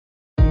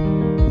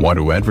Want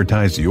to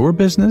advertise your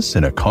business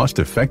in a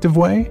cost-effective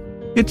way?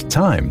 It's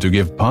time to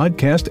give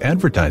podcast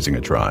advertising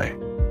a try.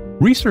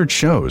 Research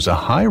shows a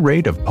high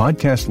rate of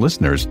podcast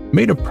listeners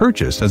made a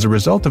purchase as a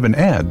result of an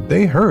ad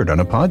they heard on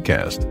a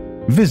podcast.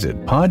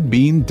 Visit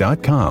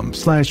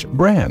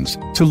podbean.com/brands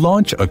to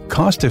launch a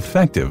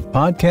cost-effective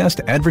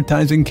podcast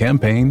advertising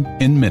campaign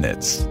in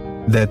minutes.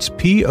 That's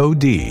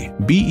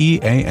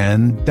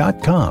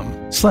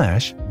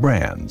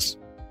podbean.com/brands.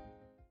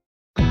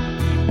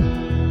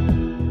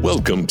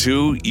 Welcome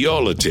to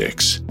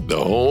Y'all-itics, the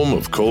home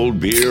of cold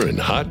beer and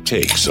hot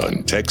takes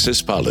on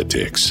Texas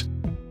politics.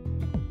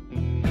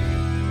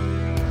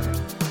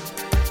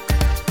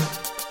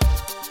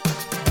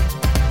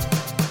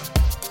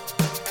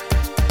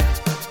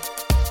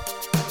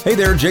 Hey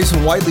there,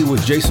 Jason Whiteley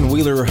with Jason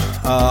Wheeler.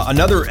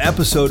 Another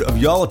episode of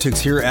Y'all-itics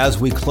here as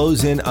we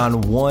close in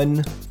on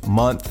 1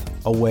 month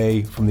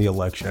away from the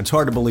election. It's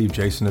hard to believe,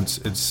 Jason.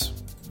 It's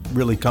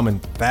really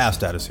coming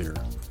fast at us here.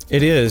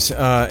 It is,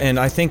 and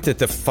I think that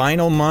the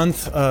final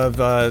month of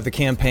the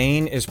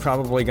campaign is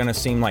probably going to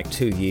seem like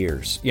 2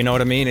 years. You know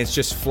what I mean? It's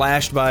just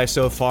flashed by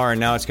so far, and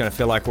now it's going to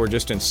feel like we're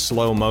just in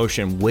slow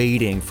motion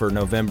waiting for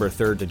November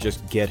 3rd to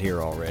just get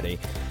here already.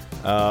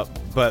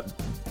 But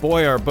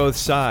boy, are both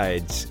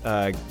sides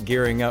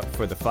gearing up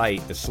for the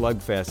fight, the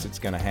slugfest that's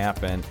going to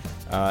happen.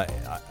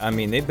 I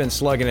mean, they've been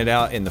slugging it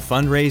out in the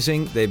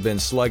fundraising. They've been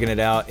slugging it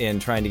out in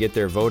trying to get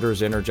their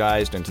voters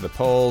energized into the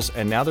polls.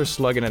 And now they're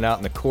slugging it out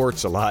in the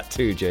courts a lot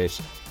too,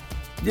 Jace.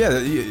 Yeah,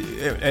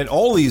 and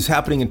all these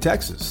happening in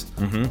Texas.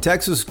 Mm-hmm.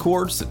 Texas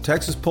courts, the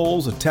Texas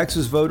polls, the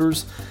Texas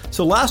voters.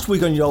 So last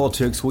week on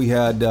Y'all-itics, we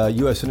had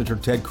U.S. Senator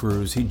Ted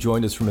Cruz. He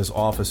joined us from his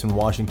office in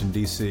Washington,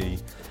 D.C.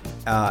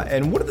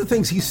 And one of the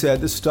things he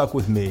said that stuck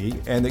with me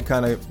and that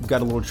kind of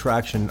got a little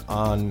traction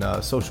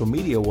on social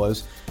media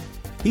was,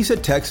 he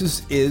said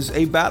Texas is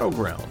a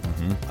battleground.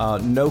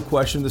 Mm-hmm. No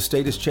question the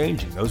state is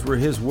changing. Those were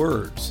his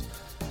words.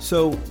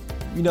 So,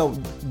 you know,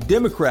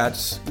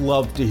 Democrats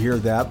love to hear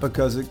that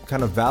because it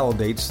kind of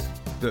validates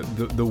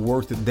the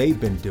work that they've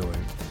been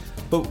doing.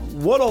 But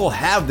what all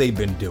have they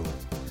been doing?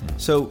 Mm-hmm.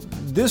 So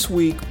this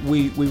week,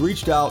 we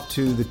reached out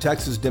to the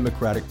Texas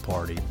Democratic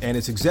Party, and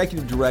its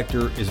executive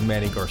director is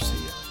Manny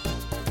Garcia.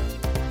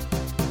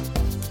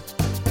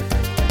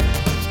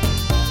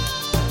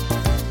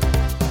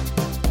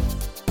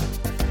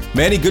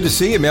 Manny, good to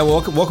see you, man.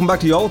 Welcome back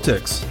to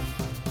Y'all-itics.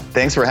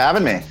 Thanks for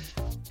having me.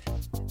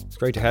 It's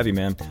great to have you,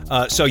 man.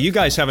 So you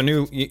guys have a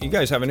new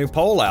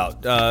poll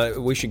out.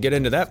 We should get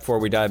into that before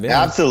we dive in.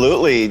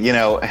 Absolutely. You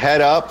know, head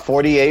up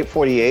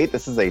 48-48.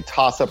 This is a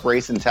toss-up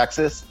race in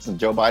Texas. This is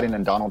Joe Biden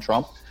and Donald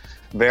Trump.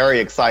 Very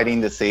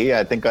exciting to see.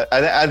 I think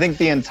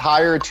the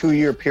entire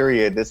 2-year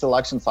period, this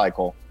election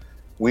cycle,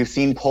 we've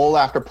seen poll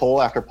after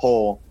poll after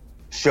poll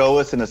show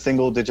us in a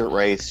single-digit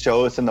race,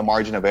 show us in the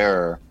margin of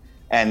error.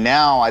 And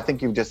now I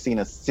think you've just seen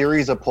a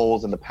series of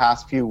polls in the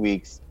past few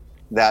weeks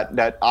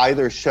that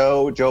either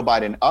show Joe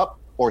Biden up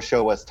or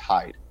show us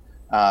tied.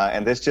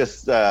 And this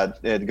just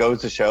it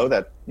goes to show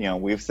that, you know,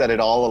 we've said it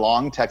all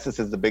along. Texas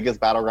is the biggest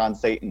battleground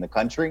state in the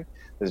country.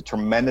 There's a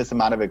tremendous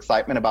amount of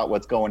excitement about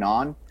what's going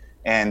on.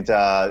 And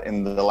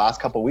in the last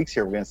couple of weeks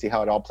here, we're going to see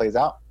how it all plays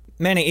out.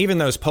 Manny, even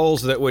those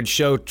polls that would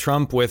show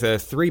Trump with a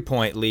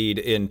 3-point lead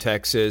in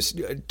Texas,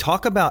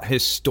 talk about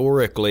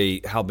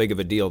historically how big of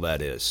a deal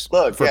that is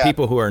for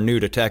people who are new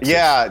to Texas.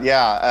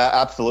 Yeah,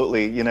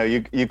 absolutely. You know,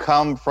 you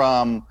come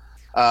from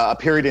a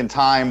period in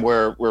time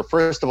where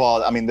first of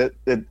all, I mean,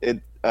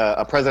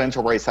 a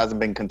presidential race hasn't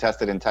been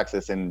contested in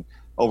Texas in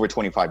over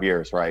 25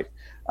 years, right?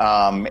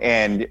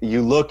 And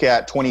you look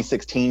at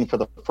 2016, for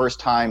the first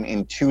time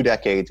in 2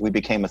 decades, we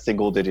became a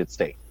single-digit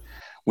state.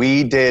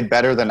 We did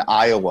better than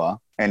Iowa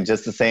and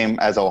just the same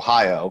as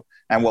Ohio.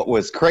 And what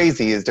was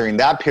crazy is during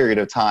that period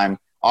of time,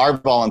 our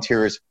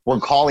volunteers were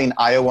calling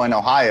Iowa and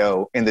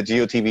Ohio in the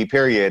GOTV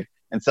period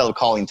instead of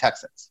calling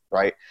Texans,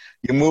 right?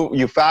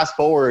 You fast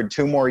forward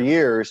 2 more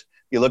years,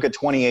 you look at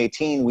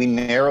 2018, we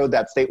narrowed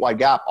that statewide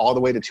gap all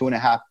the way to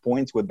 2.5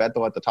 points with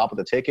Beto at the top of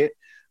the ticket.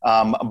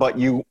 But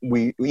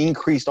we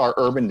increased our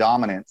urban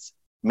dominance,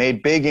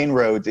 made big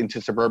inroads into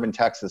suburban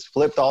Texas,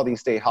 flipped all these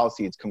state house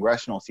seats,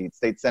 congressional seats,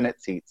 state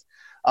Senate seats,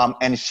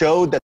 and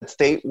showed that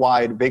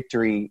statewide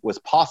victory was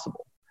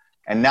possible.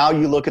 And now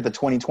you look at the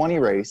 2020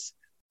 race,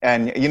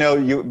 and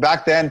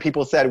back then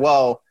people said,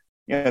 well,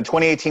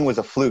 2018 was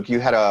a fluke.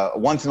 You had a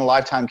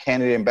once-in-a-lifetime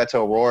candidate in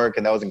Beto O'Rourke,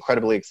 and that was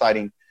incredibly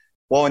exciting.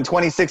 Well, in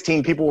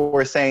 2016, people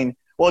were saying,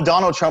 well,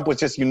 Donald Trump was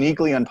just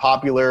uniquely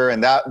unpopular,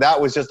 and that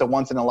was just a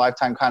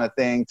once-in-a-lifetime kind of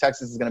thing.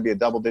 Texas is going to be a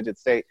double-digit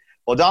state.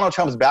 Well, Donald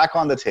Trump's back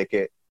on the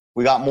ticket.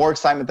 We got more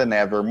excitement than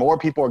ever. More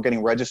people are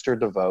getting registered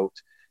to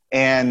vote.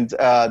 And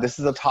this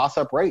is a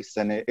toss-up race,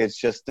 and it's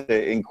just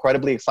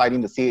incredibly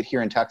exciting to see it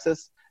here in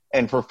Texas.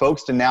 And for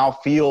folks to now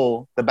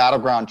feel the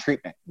battleground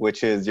treatment,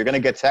 which is you're going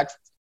to get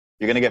texts,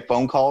 you're going to get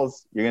phone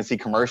calls, you're going to see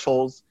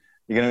commercials,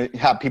 you're going to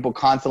have people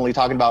constantly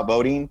talking about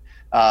voting.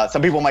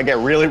 Some people might get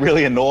really,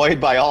 really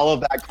annoyed by all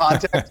of that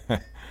content.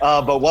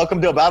 But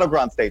welcome to a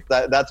battleground state.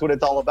 That's what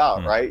it's all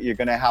about, right? You're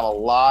going to have a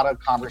lot of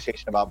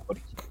conversation about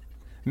voting.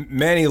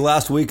 Manny,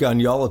 last week on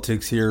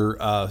Y'all-itics here,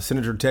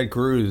 Senator Ted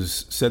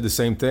Cruz said the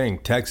same thing.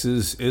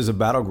 Texas is a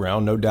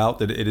battleground, no doubt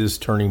that it is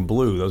turning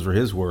blue. Those were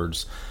his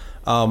words.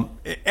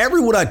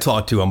 Everyone I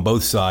talk to on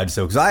both sides,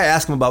 though, because I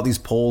ask them about these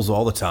polls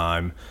all the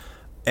time,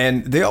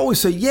 and they always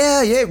say,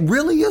 yeah, it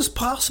really is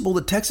possible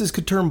that Texas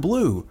could turn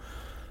blue.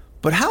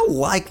 But how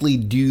likely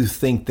do you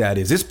think that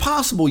is? It's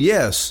possible,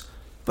 yes,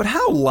 but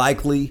how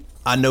likely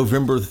on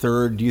November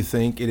 3rd do you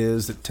think it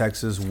is that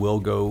Texas will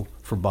go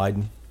for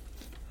Biden?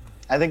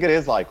 I think it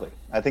is likely.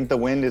 I think the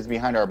wind is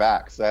behind our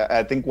backs.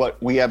 I think what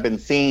we have been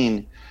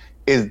seeing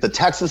is the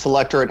Texas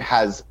electorate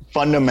has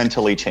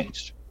fundamentally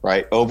changed,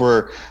 right? We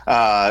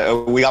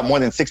got more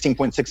than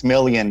 16.6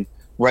 million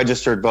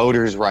registered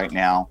voters right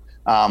now.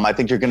 I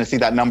think you're going to see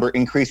that number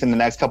increase in the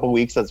next couple of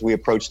weeks as we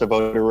approach the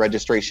voter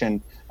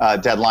registration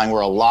deadline,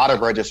 where a lot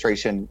of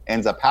registration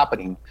ends up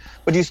happening.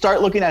 But you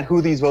start looking at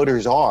who these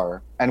voters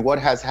are and what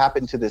has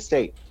happened to this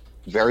state.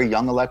 Very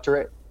young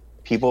electorate,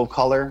 people of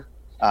color,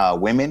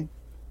 women.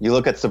 You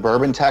look at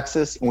suburban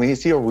Texas, and we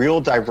see a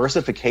real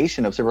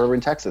diversification of suburban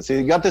Texas. So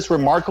you got this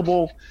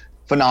remarkable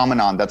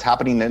phenomenon that's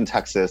happening in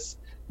Texas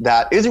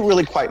that isn't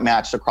really quite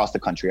matched across the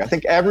country. I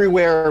think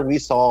everywhere we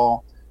saw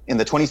in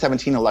the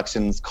 2017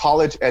 elections,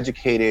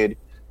 college-educated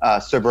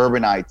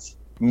suburbanites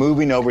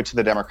moving over to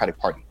the Democratic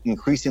Party,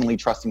 increasingly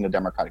trusting the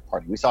Democratic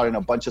Party. We saw it in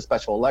a bunch of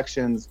special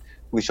elections.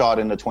 We saw it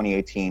in the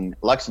 2018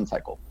 election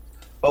cycle.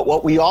 But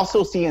what we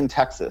also see in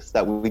Texas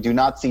that we do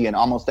not see in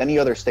almost any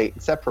other state,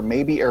 except for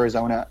maybe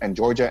Arizona and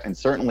Georgia, and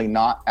certainly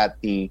not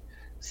at the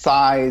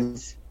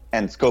size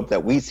and scope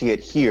that we see it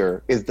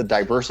here, is the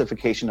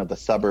diversification of the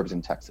suburbs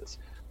in Texas.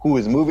 Who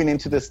is moving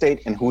into the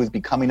state and who is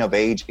becoming of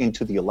age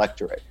into the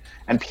electorate.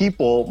 And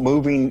people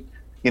moving,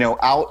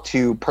 out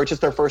to purchase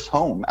their first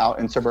home out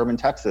in suburban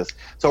Texas.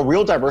 So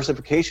real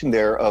diversification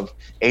there of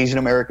Asian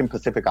American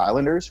Pacific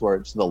Islanders, where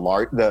it's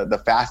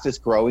the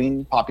fastest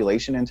growing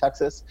population in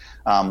Texas,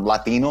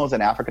 Latinos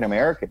and African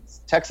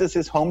Americans. Texas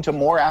is home to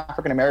more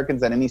African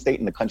Americans than any state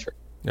in the country.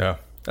 Yeah,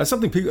 that's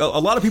something a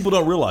lot of people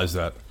don't realize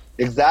that.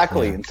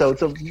 Exactly. Yeah. And so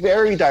it's a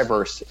very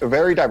diverse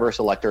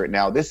electorate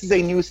now. This is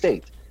a new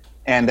state.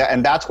 And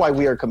that's why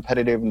we are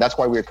competitive, and that's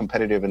why we're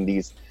competitive in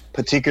these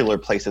particular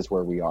places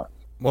where we are.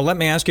 Well, let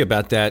me ask you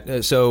about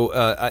that. So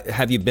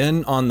have you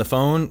been on the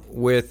phone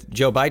with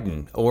Joe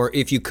Biden? Or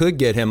if you could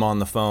get him on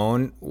the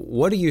phone,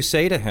 what do you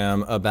say to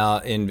him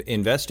about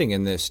investing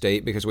in this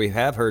state? Because we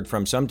have heard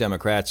from some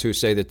Democrats who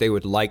say that they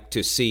would like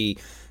to see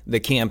the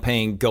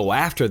campaign go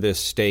after this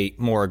state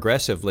more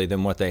aggressively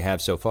than what they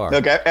have so far.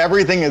 Look,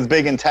 everything is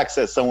big in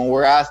Texas. So when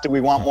we're asked, do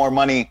we want more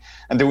money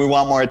and do we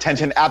want more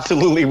attention?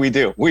 Absolutely, we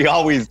do. We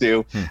always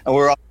do. And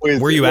we're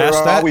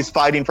always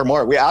fighting for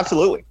more. We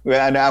absolutely.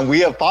 And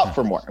we have fought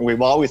for more.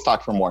 We've always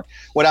talked for more.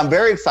 What I'm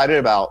very excited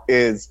about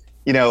is,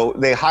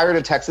 they hired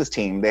a Texas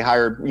team. They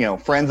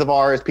hired, friends of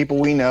ours, people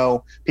we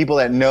know, people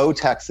that know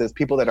Texas,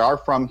 people that are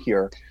from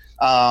here.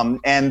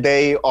 And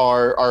they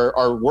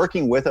are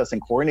working with us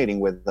and coordinating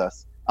with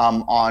us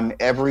on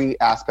every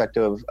aspect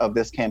of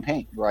this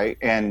campaign, right?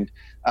 And,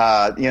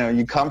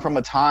 you come from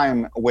a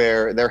time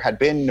where there had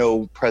been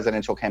no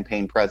presidential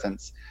campaign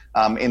presence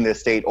in this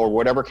state, or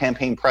whatever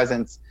campaign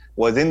presence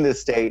was in this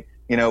state,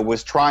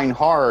 was trying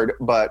hard,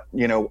 but,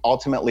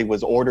 ultimately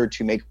was ordered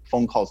to make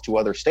phone calls to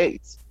other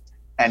states.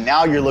 And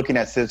now you're looking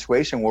at a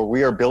situation where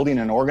we are building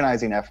an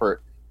organizing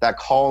effort that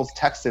calls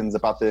Texans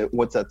about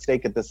what's at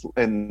stake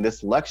in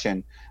this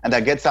election, and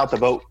that gets out the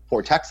vote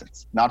for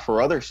Texans, not for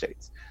other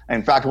states.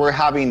 In fact, we're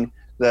having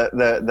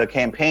the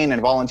campaign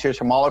and volunteers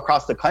from all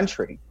across the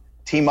country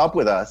team up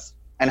with us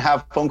and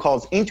have phone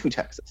calls into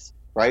Texas,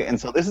 right? And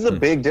so this is a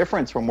big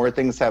difference from where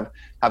things have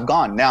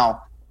gone.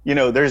 Now,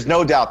 there's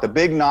no doubt the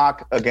big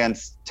knock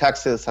against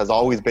Texas has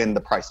always been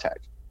the price tag,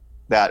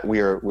 that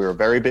we're a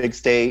very big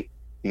state.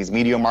 These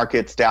media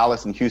markets,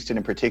 Dallas and Houston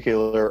in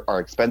particular,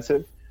 are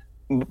expensive.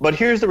 But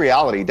here's the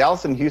reality.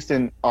 Dallas and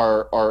Houston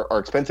are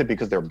expensive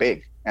because they're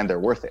big and they're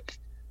worth it.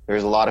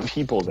 There's a lot of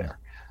people there.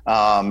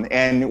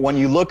 And when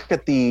you look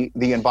at the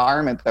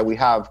environment that we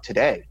have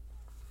today,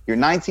 you're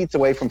 9 seats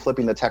away from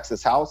flipping the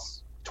Texas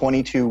House,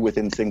 22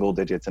 within single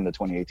digits in the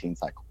 2018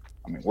 cycle.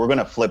 I mean, we're going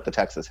to flip the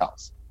Texas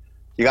House.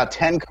 You got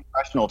 10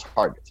 congressional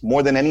targets,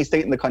 more than any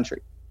state in the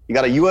country. You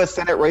got a U.S.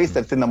 Senate race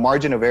that's in the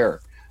margin of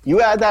error.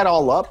 You add that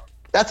all up,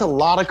 that's a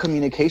lot of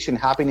communication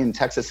happening in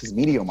Texas's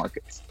media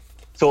markets.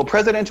 So a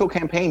presidential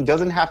campaign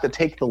doesn't have to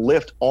take the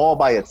lift all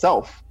by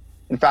itself.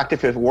 In fact,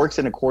 if it works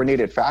in a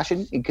coordinated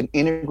fashion, it can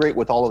integrate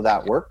with all of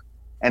that work,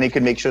 and it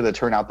can make sure to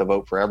turn out the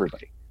vote for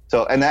everybody.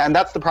 So, and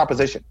that's the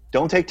proposition.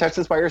 Don't take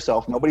Texas by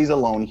yourself. Nobody's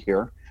alone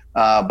here.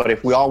 But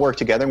if we all work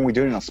together and we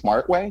do it in a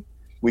smart way,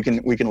 we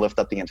can lift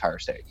up the entire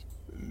state.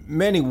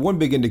 Manny, one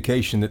big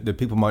indication that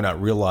people might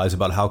not realize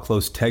about how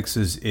close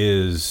Texas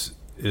is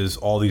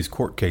all these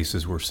court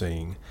cases we're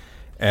seeing.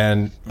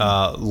 And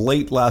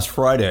late last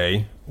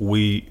Friday,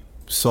 we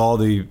saw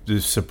the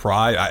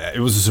surprise. It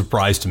was a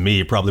surprise to me.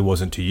 It probably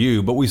wasn't to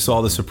you, but we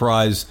saw the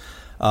surprise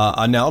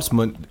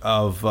announcement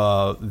of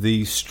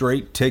the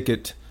straight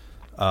ticket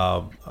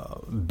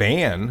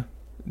ban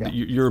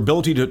Your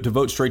ability to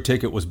vote straight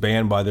ticket was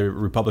banned by the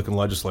Republican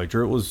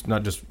legislature. It was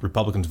not just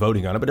Republicans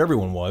voting on it, but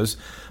everyone was.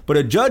 But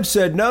a judge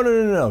said,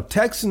 no.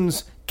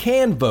 Texans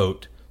can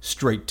vote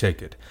straight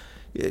ticket.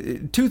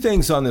 Two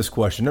things on this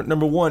question.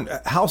 Number one,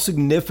 how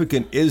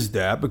significant is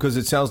that? Because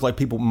it sounds like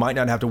people might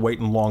not have to wait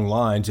in long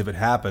lines if it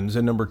happens.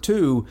 And number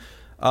two,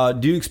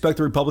 do you expect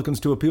the Republicans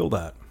to appeal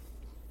that?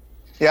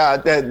 Yeah,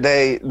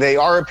 they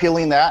are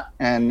appealing that,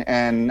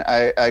 and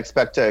I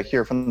expect to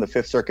hear from the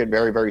Fifth Circuit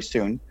very, very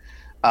soon.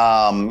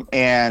 I'm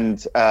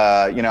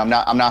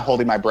not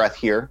holding my breath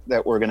here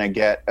that we're going to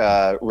get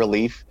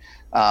relief.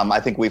 I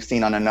think we've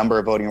seen on a number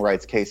of voting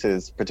rights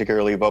cases,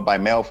 particularly vote by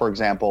mail, for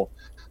example,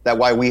 that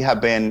while we have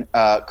been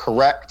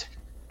correct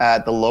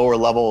at the lower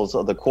levels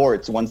of the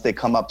courts, once they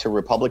come up to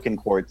Republican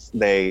courts,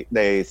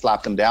 they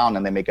slap them down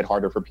and they make it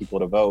harder for people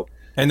to vote.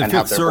 And the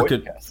Fifth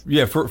Circuit,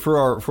 for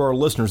our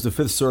listeners, the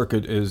Fifth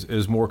Circuit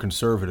is more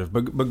conservative.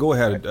 But go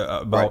ahead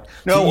about.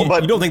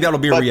 Right. You don't think that'll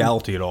be a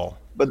reality at all?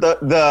 But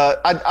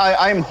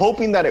I'm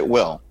hoping that it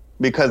will,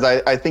 because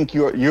I think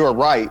you're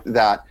right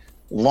that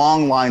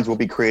long lines will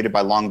be created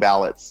by long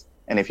ballots,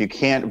 and if you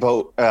can't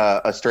vote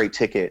a straight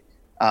ticket,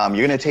 you're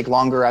going to take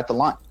longer at the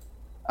line.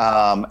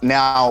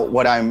 Now,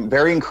 what I'm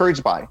very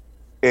encouraged by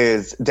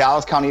is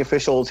Dallas County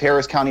officials,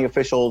 Harris County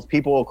officials,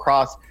 people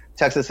across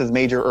Texas's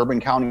major urban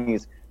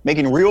counties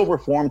making real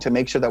reform to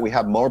make sure that we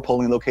have more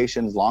polling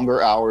locations,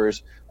 longer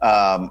hours,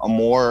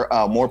 more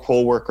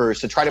poll workers,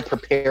 to try to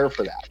prepare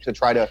for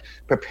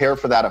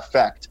that,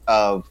 effect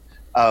of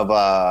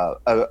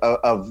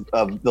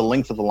the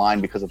length of the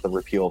line because of the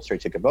repeal of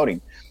straight ticket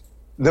voting.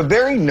 The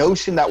very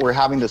notion that we're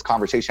having this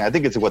conversation, I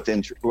think it's what's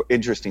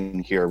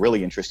interesting here,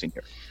 really interesting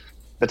here.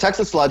 The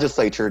Texas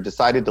legislature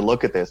decided to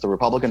look at this, the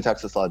Republican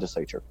Texas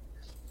legislature,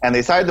 and they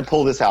decided to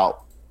pull this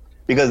out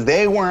because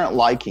they weren't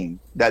liking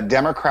that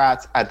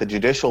Democrats at the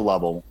judicial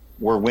level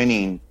were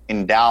winning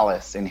in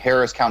Dallas, in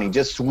Harris County,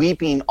 just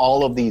sweeping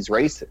all of these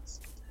races.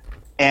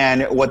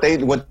 And what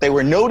they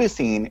were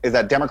noticing is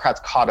that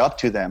Democrats caught up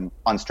to them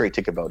on straight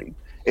ticket voting.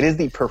 It is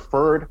the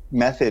preferred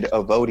method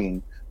of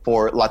voting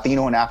for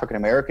Latino and African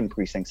American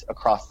precincts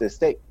across this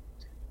state.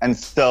 And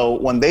so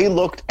when they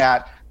looked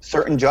at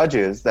certain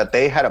judges that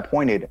they had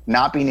appointed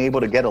not being able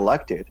to get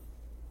elected,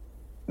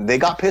 they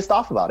got pissed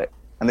off about it.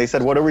 And they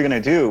said, what are we going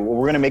to do? Well,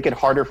 we're going to make it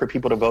harder for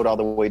people to vote all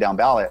the way down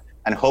ballot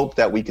and hope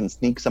that we can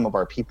sneak some of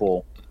our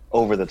people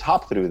over the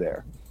top through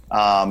there.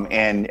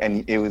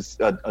 And it was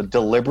a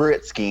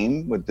deliberate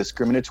scheme with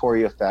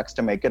discriminatory effects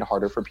to make it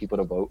harder for people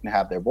to vote and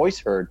have their voice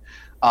heard.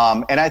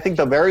 And I think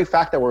the very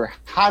fact that we're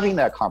having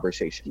that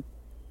conversation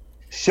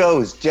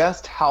shows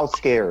just how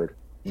scared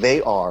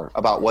they are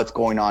about what's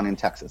going on in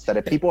Texas. That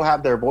if people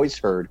have their voice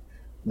heard,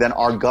 then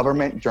our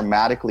government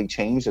dramatically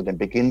changes and it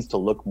begins to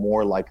look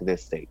more like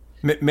this state.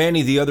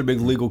 Manny, the other big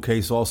legal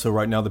case also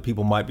right now that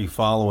people might be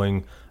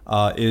following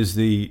is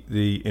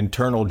the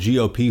internal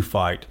GOP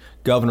fight.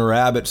 Governor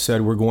Abbott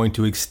said we're going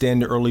to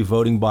extend early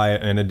voting by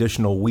an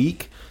additional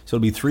week. So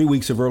it'll be 3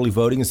 weeks of early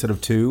voting instead of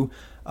 2.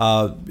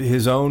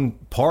 His own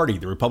party,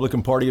 the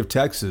Republican Party of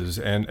Texas,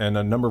 and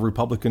a number of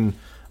Republican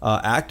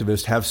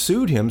activists have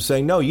sued him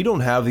saying, no, you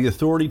don't have the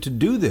authority to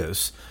do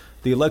this.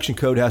 The election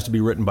code has to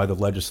be written by the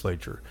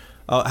legislature.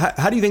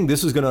 How do you think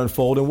this is going to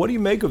unfold, and what do you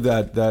make of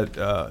that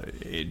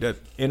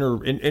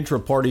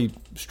intra-party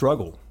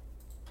struggle?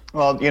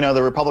 Well,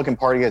 the Republican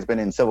Party has been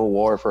in civil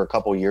war for a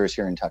couple years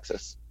here in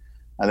Texas.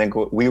 I think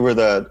we were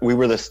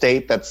the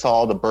state that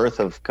saw the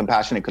birth of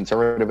compassionate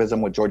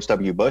conservatism with George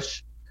W.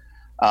 Bush,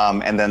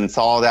 and then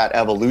saw that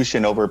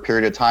evolution over a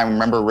period of time.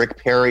 Remember, Rick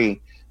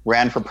Perry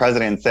ran for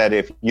president and said,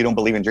 if you don't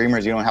believe in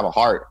dreamers, you don't have a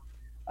heart.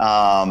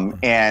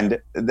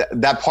 And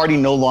that party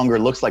no longer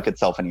looks like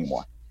itself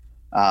anymore.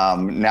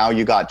 Now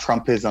you got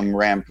Trumpism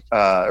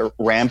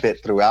rampant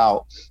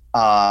throughout,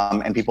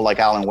 and people like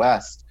Alan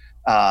West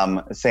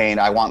saying,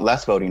 I want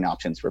less voting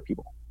options for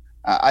people.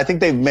 I think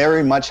they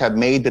very much have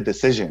made the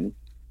decision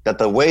that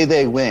the way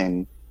they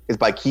win is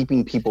by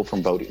keeping people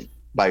from voting,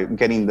 by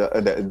getting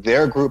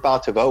their group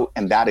out to vote,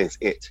 and that is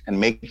it,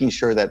 and making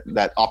sure that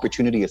that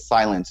opportunity is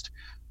silenced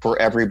for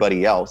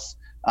everybody else.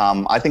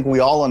 I think we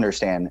all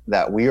understand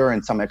that we are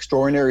in some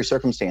extraordinary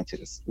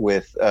circumstances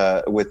with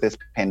this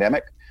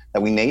pandemic,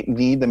 that we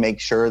need to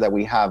make sure that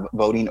we have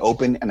voting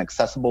open and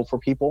accessible for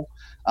people,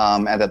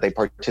 and that they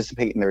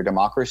participate in their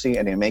democracy.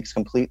 And it makes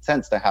complete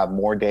sense to have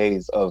more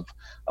days of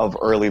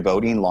early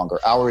voting, longer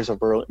hours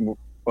of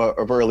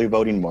early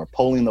voting, more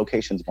polling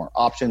locations, more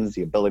options,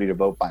 the ability to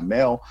vote by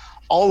mail.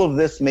 All of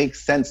this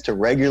makes sense to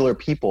regular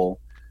people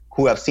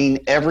who have seen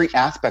every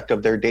aspect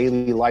of their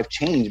daily life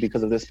change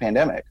because of this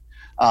pandemic.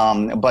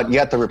 But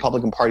yet the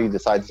Republican Party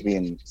decides to be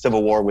in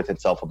civil war with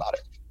itself about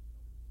it.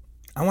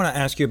 I want to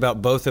ask you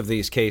about both of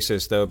these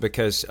cases, though,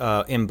 because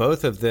in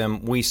both of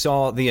them, we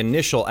saw the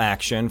initial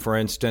action, for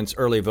instance,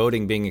 early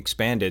voting being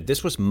expanded.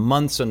 This was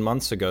months and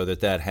months ago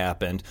that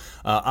happened.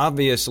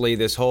 Obviously,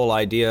 this whole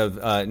idea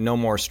of no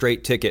more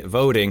straight ticket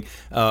voting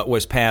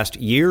was passed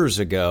years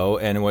ago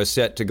and was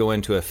set to go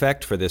into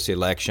effect for this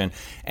election.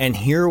 And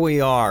here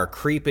we are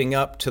creeping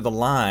up to the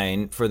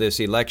line for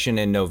this election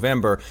in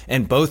November,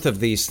 and both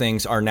of these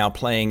things are now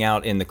playing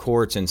out in the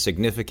courts in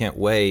significant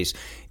ways.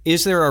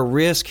 Is there a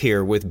risk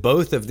here with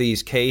both of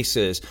these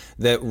cases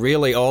that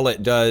really all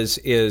it does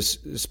is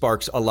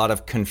sparks a lot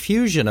of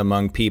confusion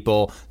among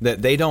people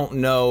that they don't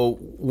know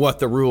what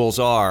the rules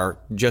are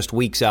just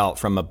weeks out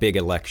from a big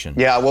election?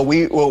 Yeah, what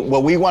we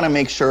want to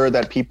make sure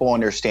that people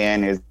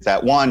understand is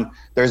that, one,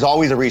 there's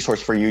always a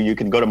resource for you. You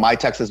can go to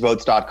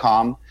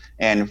mytexasvotes.com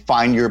and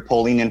find your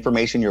polling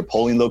information, your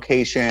polling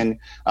location,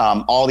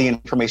 all the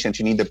information that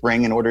you need to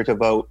bring in order to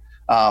vote.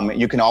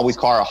 You can always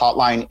call our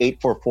hotline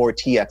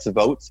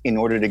 844-TX-VOTES in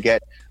order to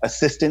get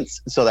assistance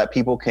so that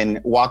people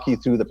can walk you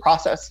through the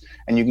process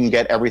and you can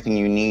get everything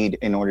you need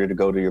in order to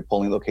go to your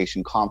polling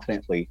location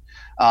confidently.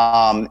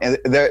 And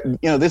there,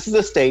 this is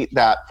a state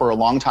that for a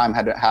long time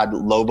had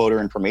low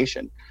voter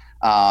information.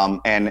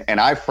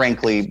 And I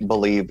frankly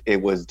believe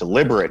it was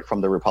deliberate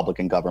from the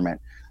Republican government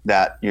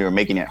that you're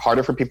making it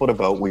harder for people to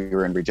vote. We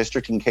were in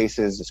redistricting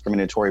cases,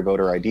 discriminatory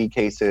voter ID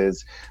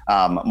cases,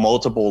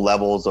 multiple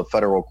levels of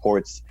federal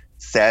courts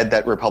said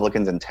that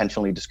Republicans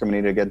intentionally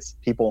discriminated against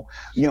people.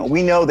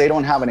 We know they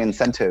don't have an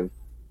incentive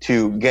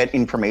to get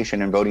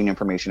information and voting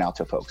information out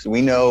to folks.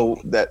 We know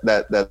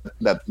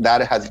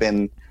that has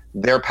been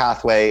their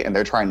pathway and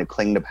they're trying to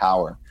cling to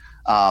power.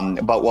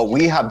 But what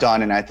we have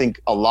done, and I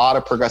think a lot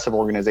of progressive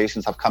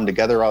organizations have come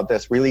together on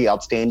this, really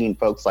outstanding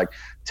folks like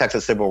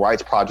Texas Civil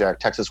Rights Project,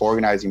 Texas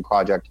Organizing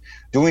Project,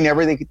 doing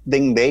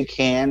everything they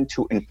can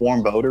to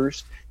inform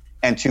voters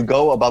and to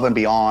go above and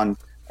beyond.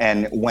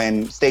 And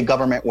when state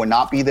government will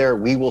not be there,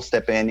 we will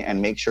step in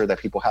and make sure that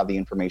people have the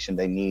information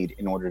they need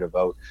in order to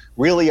vote.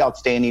 Really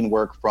outstanding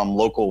work from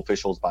local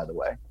officials, by the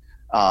way.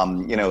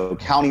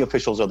 County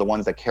officials are the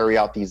ones that carry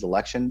out these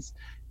elections.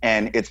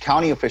 And it's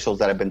county officials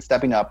that have been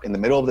stepping up in the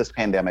middle of this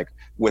pandemic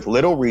with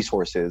little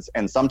resources,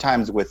 and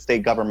sometimes with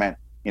state government,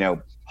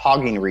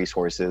 hogging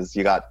resources.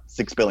 You got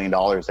 $6 billion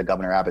that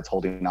Governor Abbott's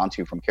holding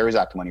onto from CARES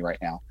Act money right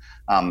now,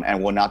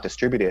 and will not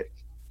distribute it.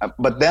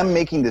 But them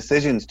making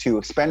decisions to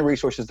expend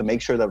resources to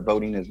make sure that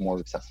voting is more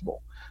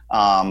accessible.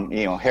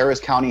 Harris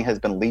County has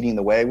been leading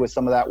the way with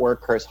some of that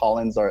work. Chris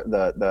Hollins,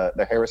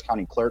 the Harris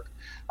County clerk,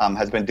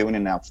 has been doing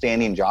an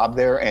outstanding job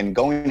there and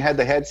going head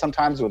to head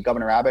sometimes with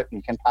Governor Abbott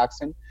and Ken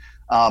Paxton.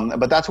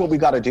 But that's what we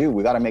got to do.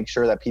 We got to make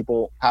sure that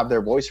people have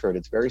their voice heard.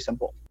 It's very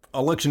simple.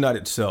 Election night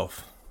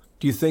itself,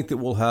 do you think that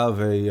we'll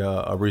have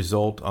a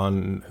result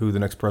on who the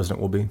next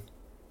president will be?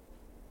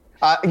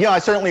 I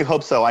certainly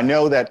hope so. I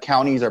know that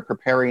counties are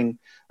preparing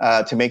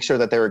to make sure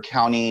that they're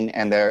accounting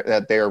and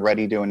that they are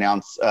ready to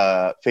announce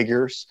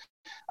figures.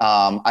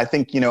 I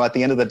think, at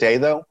the end of the day,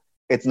 though,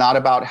 it's not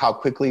about how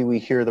quickly we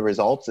hear the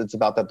results. It's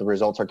about that the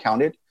results are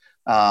counted.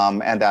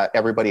 And that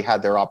everybody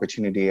had their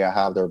opportunity to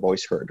have their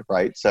voice heard,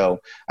 right? So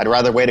I'd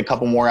rather wait a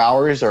couple more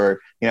hours or,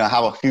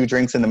 have a few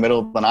drinks in the middle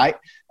of the night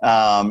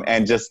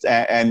and just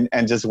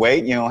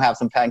wait, have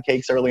some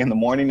pancakes early in the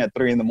morning at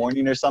 3 a.m.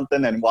 or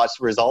something and watch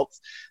the results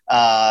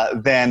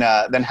than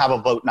have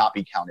a vote not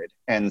be counted.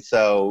 And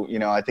so,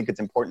 I think it's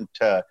important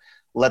to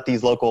let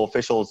these local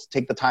officials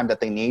take the time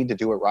that they need to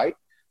do it right.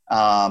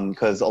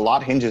 Because a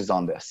lot hinges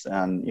on this,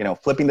 and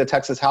flipping the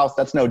Texas House,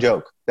 that's no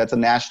joke. That's a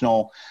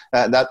national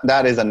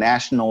that is a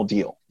national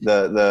deal.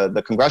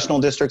 The congressional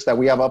districts that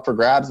we have up for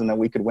grabs and that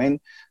we could win,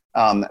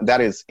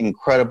 that is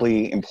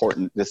incredibly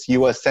important. This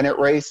U.S. Senate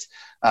race,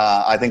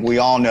 I think we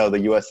all know the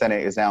U.S.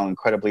 Senate is now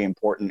incredibly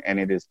important, and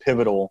it is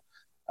pivotal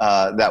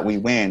that we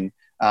win.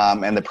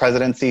 And the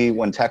presidency,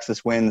 when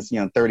Texas wins,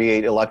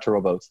 38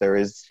 electoral votes, there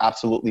is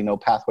absolutely no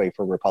pathway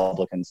for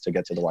Republicans to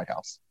get to the White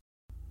House.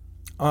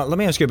 Let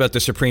me ask you about the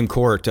Supreme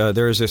Court.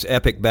 There is this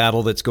epic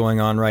battle that's going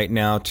on right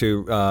now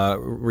to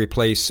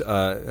replace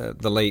the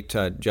late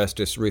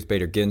Justice Ruth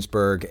Bader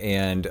Ginsburg.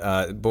 And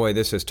boy,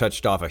 this has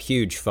touched off a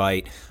huge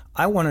fight.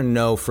 I want to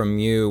know from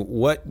you,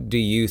 what do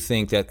you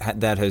think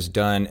that has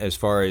done as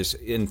far as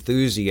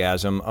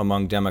enthusiasm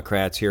among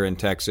Democrats here in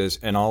Texas,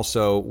 and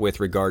also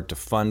with regard to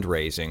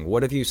fundraising?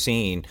 What have you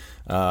seen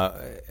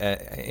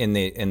in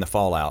the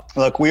fallout?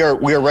 Look, we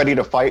are ready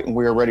to fight and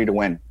we are ready to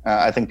win.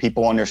 I think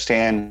people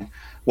understand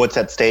what's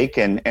at stake,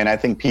 and I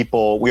think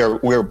we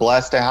are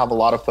blessed to have a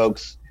lot of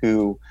folks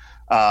who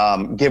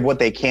give what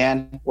they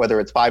can, whether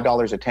it's $5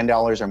 or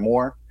 $10 or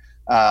more,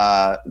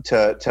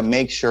 to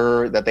make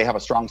sure that they have a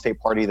strong state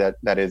party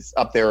that is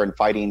up there and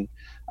fighting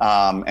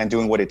and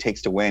doing what it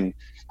takes to win.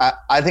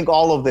 I think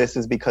all of this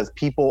is because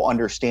people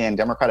understand,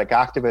 Democratic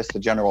activists, the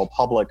general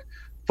public,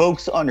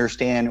 folks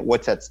understand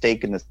what's at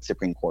stake in the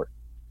Supreme Court.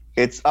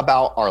 It's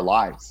about our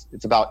lives.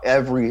 It's about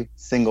every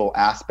single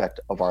aspect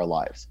of our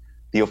lives.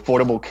 The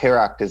Affordable Care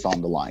Act is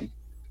on the line.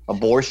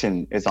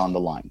 Abortion is on the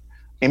line.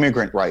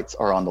 Immigrant rights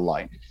are on the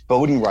line.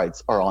 Voting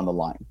rights are on the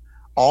line.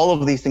 All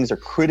of these things are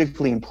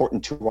critically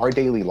important to our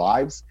daily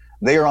lives.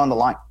 They are on the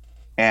line.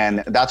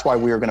 And that's why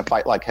we are going to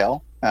fight like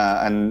hell.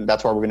 And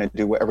that's why we're going to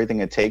do everything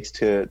it takes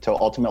to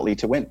ultimately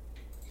to win.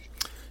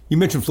 You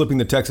mentioned flipping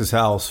the Texas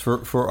House.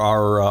 For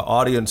our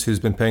audience who's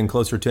been paying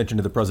closer attention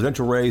to the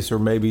presidential race or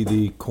maybe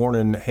the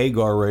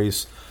Cornyn-Hagar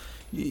race,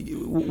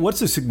 what's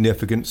the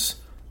significance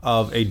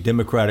of a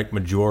Democratic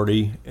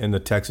majority in the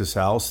Texas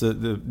House? The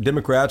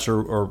Democrats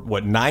are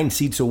 9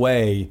 seats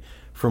away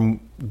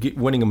from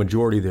winning a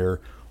majority there.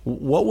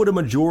 What would a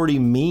majority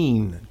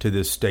mean to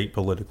this state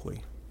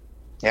politically?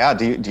 Yeah.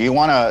 Do you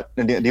want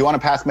to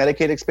pass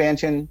Medicaid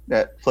expansion?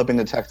 That flipping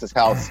the Texas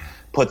House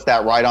puts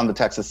that right on the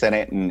Texas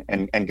Senate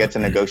and gets a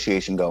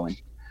negotiation going.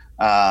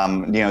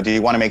 Do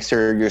you want to make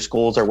sure your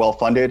schools are well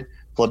funded?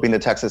 Flipping the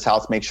Texas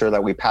House, make sure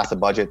that we pass a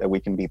budget that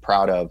we can be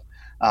proud of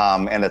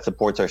and that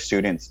supports our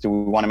students. Do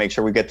we want to make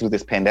sure we get through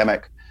this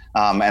pandemic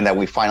and that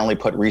we finally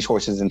put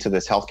resources into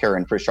this healthcare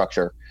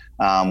infrastructure,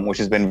 which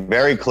has been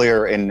very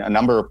clear in a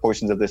number of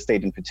portions of this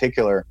state in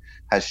particular,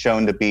 has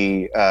shown to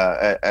be,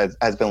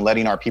 has been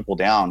letting our people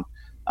down.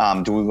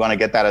 Do we want to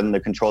get that under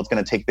control? It's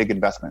going to take big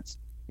investments.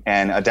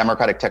 And a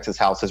Democratic Texas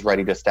House is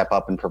ready to step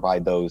up and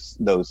provide those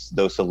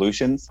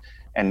solutions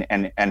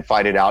and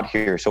fight it out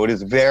here. So it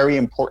is very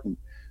important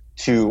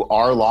to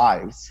our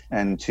lives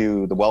and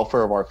to the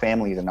welfare of our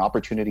families and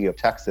opportunity of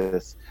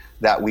Texas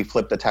that we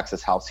flip the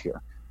Texas House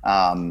here.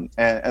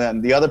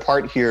 And the other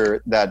part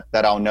here that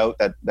I'll note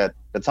that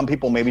some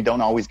people maybe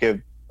don't always give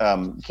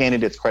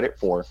candidates credit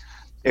for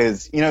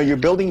is, you're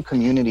building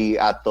community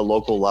at the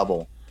local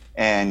level.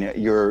 And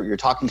you're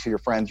talking to your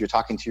friends, you're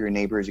talking to your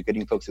neighbors, you're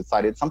getting folks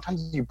excited.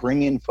 Sometimes you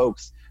bring in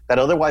folks that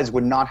otherwise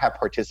would not have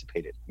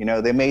participated.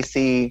 They may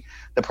see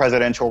the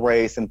presidential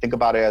race and think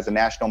about it as a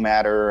national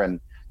matter.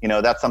 And,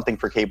 that's something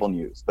for cable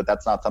news, but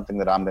that's not something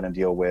that I'm going to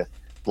deal with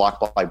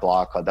block by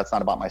block. That's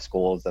not about my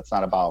schools. That's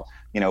not about,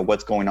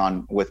 what's going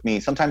on with me.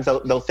 Sometimes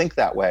they'll think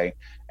that way.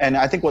 And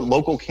I think what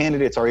local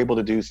candidates are able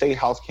to do, state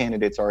house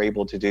candidates are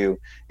able to do,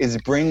 is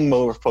bring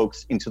more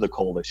folks into the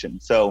coalition.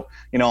 So,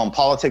 in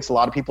politics, a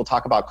lot of people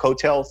talk about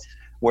coattails,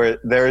 where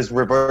there's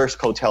reverse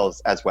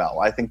coattails as well.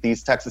 I think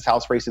these Texas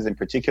House races in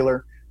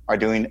particular are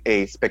doing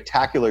a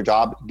spectacular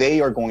job. They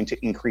are going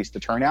to increase the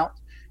turnout.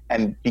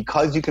 And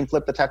because you can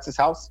flip the Texas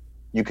House,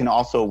 you can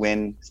also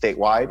win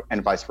statewide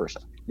and vice versa.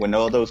 When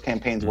all those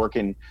campaigns work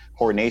in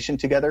coordination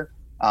together,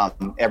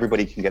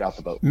 everybody can get out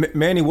the vote.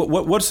 Manny,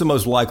 what's the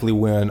most likely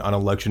win on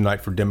election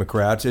night for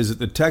Democrats? Is it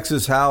the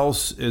Texas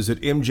House? Is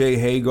it MJ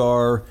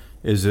Hagar?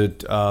 Is it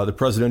the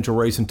presidential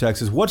race in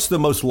Texas? What's the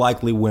most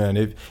likely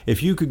win?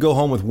 If you could go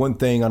home with one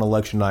thing on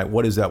election night,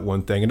 what is that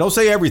one thing? And don't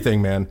say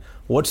everything, man.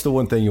 What's the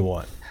one thing you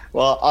want?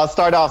 Well, I'll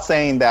start off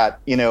saying that,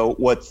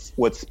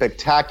 what's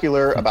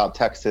spectacular about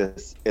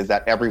Texas is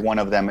that every one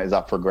of them is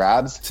up for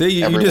grabs.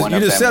 See, you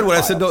just said what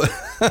I said.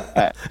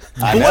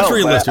 What's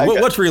realistic?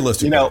 What's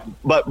realistic?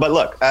 But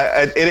look,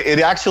 it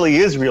actually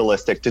is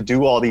realistic to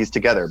do all these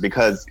together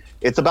because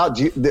it's about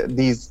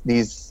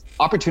these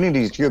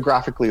opportunities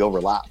geographically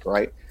overlap,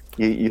 right?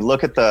 You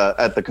look at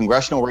the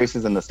congressional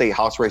races and the state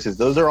house races;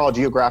 those are all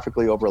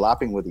geographically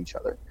overlapping with each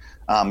other.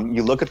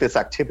 You look at this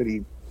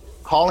activity,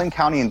 Collin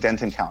County and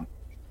Denton County,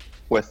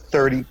 with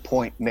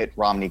 30-point Mitt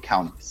Romney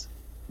counties.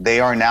 They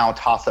are now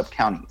toss-up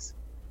counties.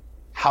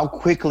 How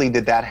quickly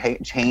did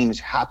that change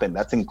happen?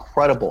 That's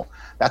incredible.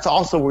 That's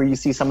also where you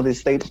see some of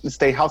these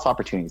state house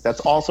opportunities.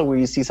 That's also where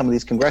you see some of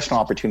these congressional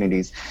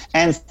opportunities.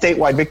 And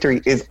statewide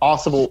victory is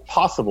also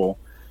possible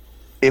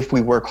if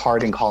we work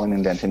hard in Collin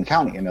and Denton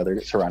County and other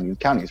surrounding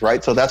counties,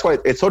 right? So that's why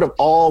it's sort of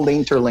all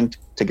interlinked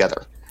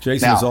together.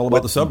 Jason is all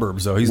about the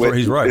suburbs, though. He's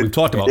right. We've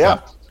talked about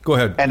that. Go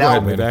ahead. And go now,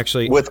 ahead, we've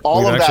actually done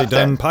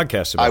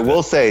podcasts about I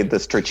will say the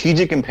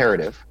strategic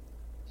imperative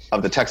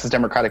of the Texas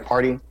Democratic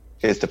Party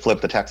is to flip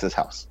the Texas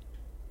House.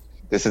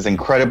 This is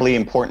incredibly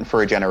important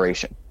for a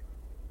generation.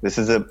 This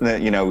is we're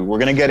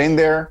going to get in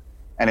there,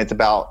 and it's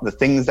about the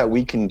things that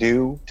we can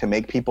do to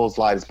make people's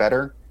lives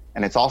better.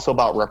 And it's also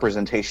about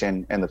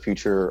representation and the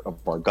future of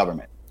our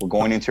government. We're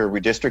going into a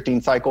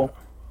redistricting cycle.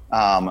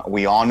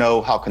 We all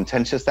know how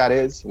contentious that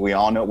is. We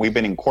all know we've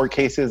been in court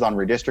cases on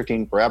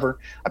redistricting forever.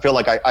 I feel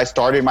like I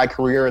started my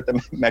career at the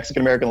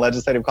Mexican American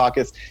Legislative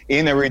Caucus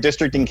in a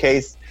redistricting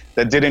case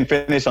that didn't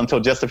finish until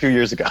just a few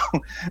years ago.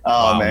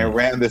 And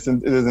ran this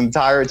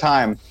entire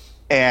time.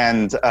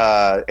 And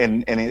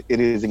it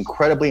is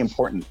incredibly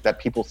important that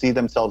people see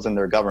themselves in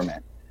their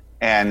government.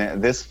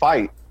 And this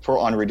fight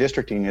on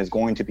redistricting is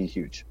going to be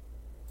huge.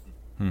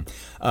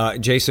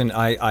 Jason,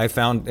 I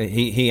found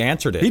he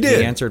answered it. He did.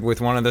 He answered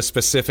with one of the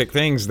specific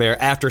things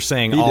there after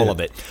saying all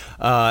of it.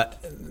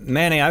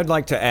 Manny, I'd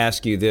like to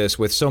ask you this.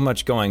 With so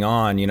much going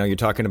on, you're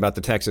talking about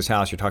the Texas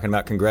House, you're talking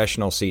about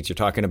congressional seats, you're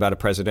talking about a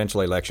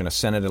presidential election, a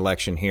Senate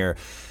election here.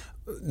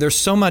 There's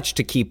so much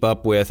to keep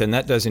up with, and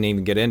that doesn't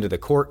even get into the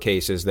court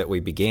cases that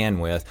we began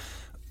with.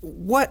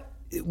 What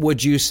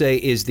would you say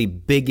is the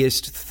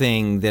biggest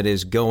thing that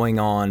is going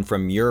on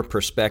from your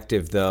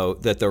perspective, though,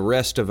 that the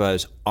rest of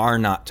us are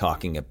not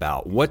talking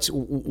about?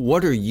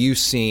 What are you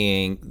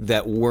seeing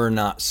that we're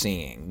not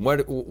seeing?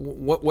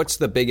 What's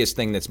the biggest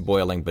thing that's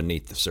boiling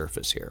beneath the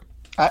surface here?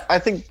 I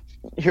think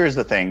here's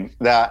the thing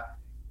that,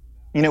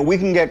 we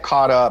can get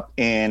caught up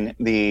in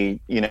the,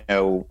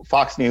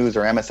 Fox News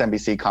or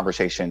MSNBC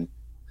conversation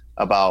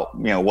about,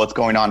 what's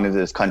going on in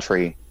this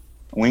country.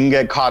 We can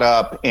get caught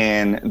up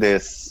in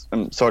this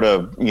sort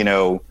of,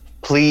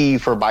 plea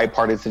for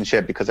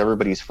bipartisanship because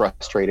everybody's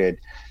frustrated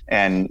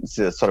and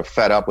sort of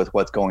fed up with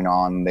what's going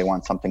on. They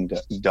want something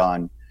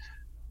done.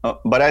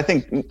 But I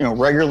think,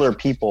 regular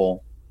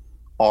people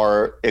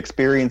are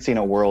experiencing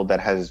a world that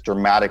has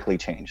dramatically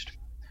changed.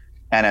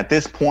 And at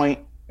this point,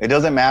 it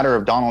doesn't matter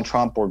if Donald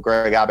Trump or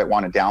Greg Abbott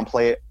want to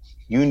downplay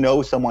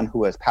it. Someone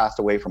who has passed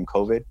away from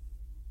COVID,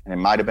 and it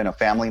might have been a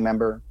family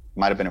member, it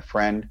might have been a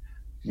friend.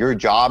 Your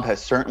job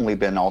has certainly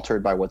been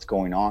altered by what's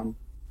going on.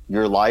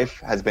 Your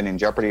life has been in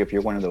jeopardy if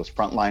you're one of those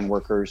frontline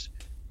workers.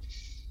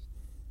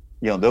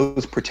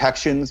 Those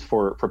protections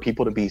for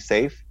people to be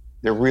safe,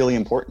 they're really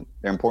important.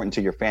 They're important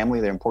to your family.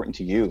 They're important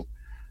to you.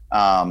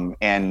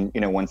 And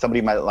when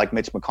somebody like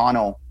Mitch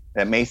McConnell,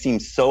 that may seem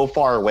so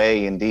far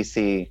away in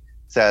D.C.,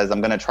 says,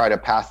 I'm going to try to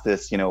pass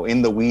this,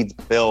 in the weeds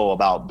bill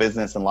about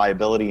business and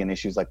liability and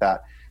issues like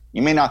that,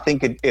 you may not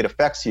think it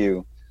affects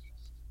you,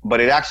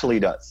 but it actually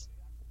does.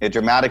 It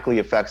dramatically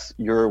affects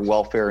your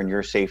welfare and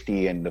your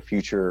safety and the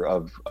future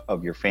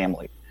of your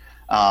family.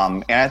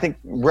 And I think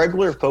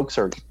regular folks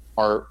are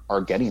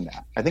getting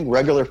that. I think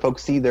regular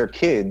folks see their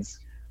kids,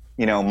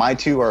 my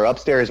two are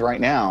upstairs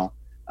right now,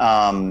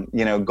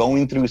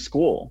 going through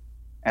school,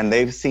 and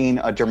they've seen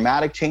a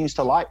dramatic change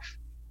to life,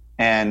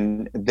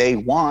 and they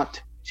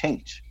want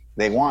change.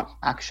 They want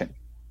action.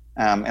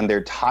 And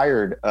they're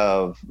tired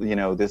of,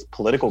 this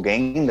political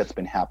game that's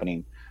been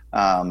happening.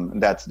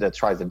 That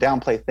tries to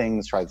downplay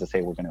things, tries to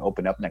say we're going to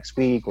open up next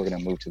week, we're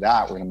going to move to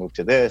that, we're going to move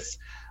to this,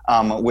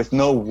 with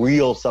no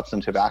real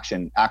substantive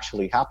action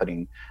actually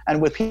happening,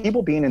 and with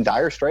people being in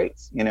dire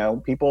straits.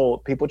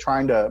 People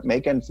trying to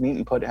make ends meet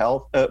and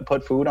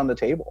put food on the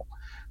table,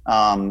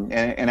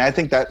 and I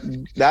think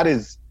that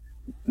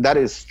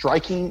is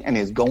striking and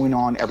is going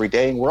on every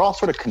day. We're all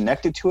sort of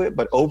connected to it,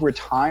 but over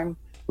time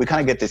we kind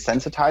of get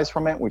desensitized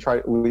from it. We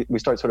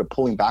start sort of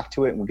pulling back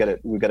to it, and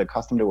we get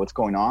accustomed to what's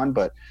going on.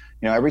 But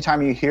every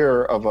time you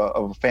hear of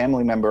a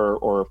family member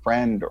or a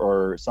friend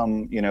or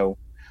some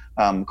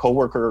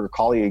coworker or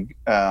colleague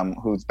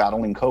who's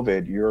battling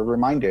COVID, you're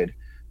reminded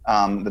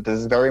that this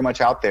is very much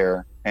out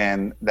there,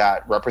 and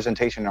that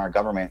representation in our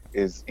government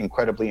is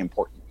incredibly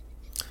important.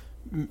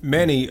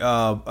 Manny,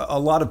 a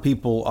lot of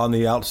people on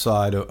the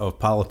outside of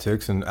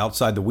politics and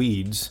outside the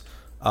weeds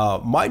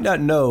might not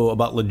know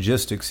about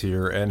logistics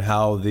here and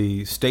how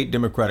the state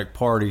Democratic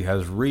Party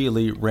has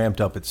really ramped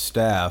up its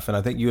staff. And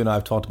I think you and I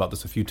have talked about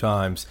this a few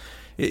times.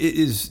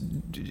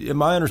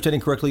 Am I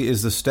understanding correctly,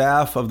 is the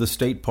staff of the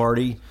state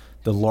party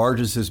the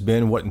largest it's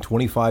been, in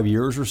 25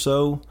 years or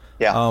so?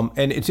 Yeah.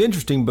 And it's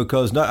interesting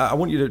because I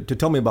want you to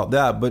tell me about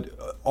that, but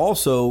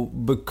also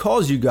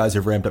because you guys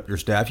have ramped up your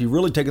staff, you've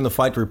really taken the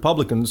fight to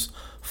Republicans,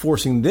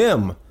 forcing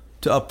them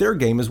to up their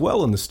game as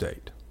well in the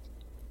state.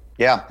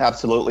 Yeah,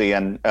 absolutely.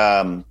 And,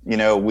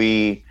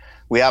 we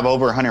have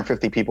over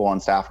 150 people on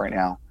staff right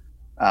now.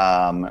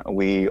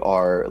 We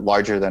are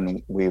larger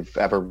than we've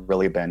ever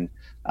really been.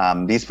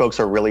 These folks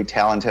are really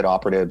talented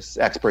operatives,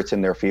 experts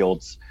in their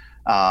fields.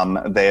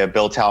 They have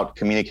built out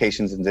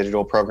communications and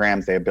digital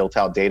programs. They have built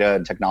out data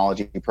and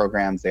technology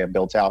programs. They have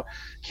built out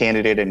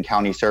candidate and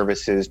county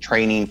services,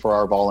 training for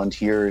our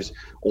volunteers,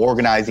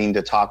 organizing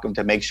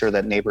to make sure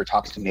that neighbor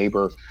talks to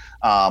neighbor,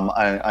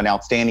 an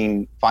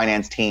outstanding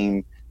finance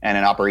team, and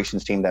an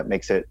operations team that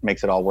makes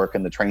it all work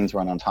and the trains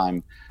run on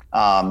time.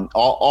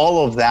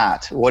 All of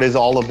that. What does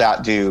all of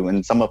that do?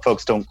 And some of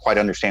folks don't quite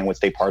understand what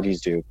state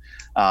parties do.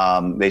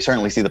 They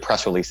certainly see the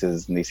press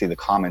releases and they see the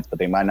comments, but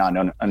they might not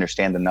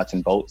understand the nuts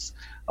and bolts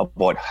of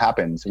what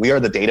happens. We are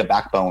the data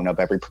backbone of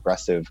every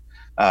progressive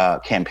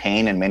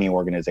campaign and many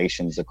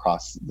organizations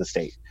across the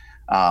state.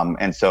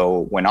 And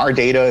so when our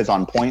data is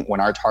on point, when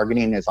our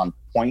targeting is on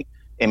point,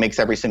 it makes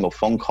every single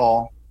phone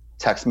call,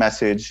 text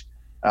message,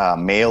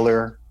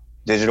 mailer,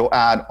 digital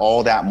ad,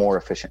 all that more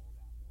efficient.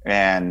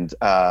 And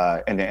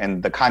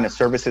the kind of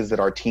services that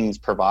our teams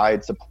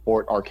provide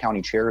support our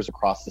county chairs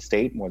across the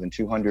state, more than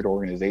 200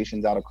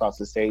 organizations out across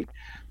the state,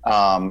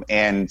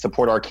 and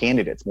support our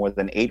candidates. More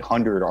than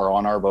 800 are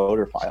on our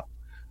voter file.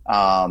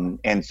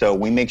 And so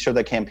we make sure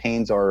that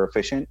campaigns are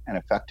efficient and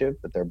effective,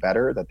 that they're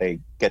better, that they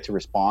get to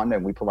respond,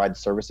 and we provide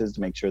services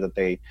to make sure that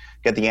they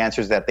get the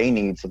answers that they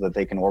need so that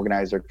they can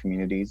organize their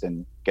communities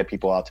and get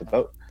people out to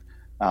vote.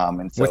 I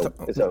was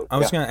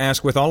going to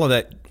ask, with all of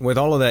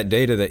that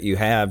data that you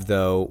have,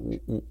 though,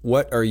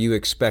 what are you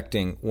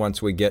expecting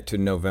once we get to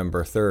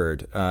November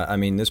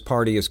 3rd? This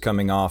party is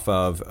coming off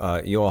of,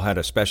 you all had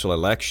a special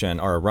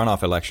election, or a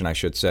runoff election, I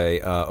should say,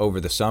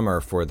 over the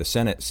summer for the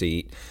Senate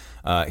seat.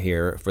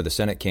 here for the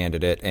Senate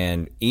candidate,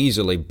 and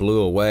easily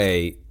blew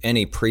away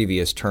any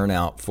previous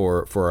turnout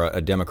for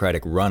a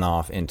Democratic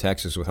runoff in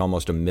Texas with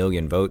almost 1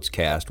 million votes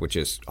cast, which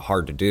is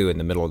hard to do in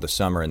the middle of the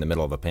summer, in the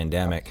middle of a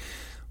pandemic.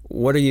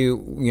 What are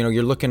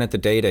you're looking at the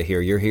data here,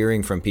 you're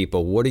hearing from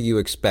people. What are you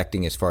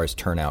expecting as far as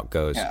turnout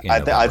goes?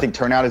 Yeah, I think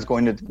turnout is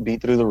going to be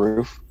through the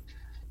roof.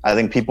 I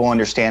think people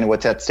understand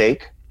what's at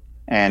stake,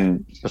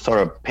 and sort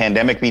of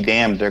pandemic be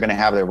damned, they're going to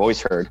have their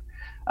voice heard.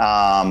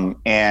 I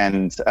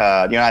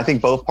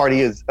think both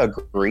parties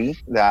agree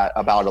that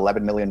about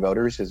 11 million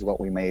voters is what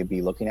we may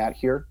be looking at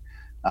here.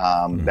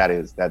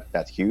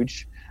 That's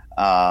huge.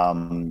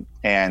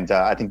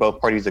 I think both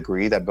parties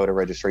agree that voter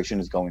registration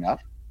is going up.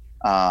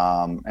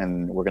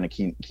 And we're going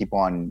to keep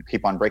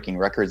on breaking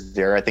records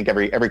there. I think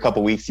every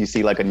couple of weeks you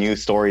see like a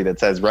news story that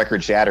says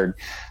record shattered.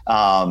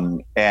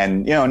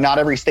 Not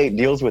every state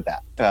deals with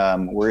that.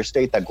 We're a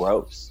state that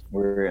grows.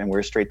 We're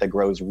a state that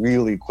grows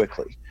really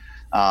quickly.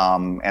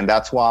 And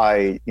that's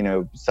why,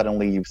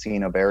 suddenly you've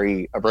seen a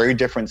very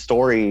different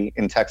story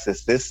in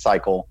Texas this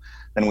cycle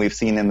than we've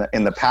seen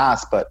in the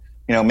past. But,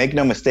 make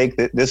no mistake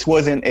that this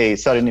wasn't a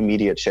sudden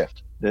immediate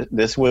shift.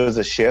 This was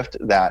a shift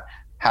that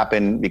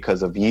happened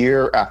because of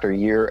year after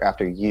year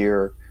after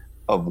year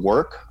of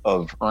work,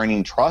 of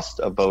earning trust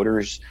of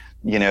voters,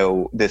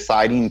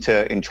 deciding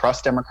to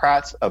entrust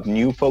Democrats, of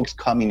new folks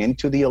coming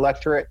into the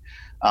electorate.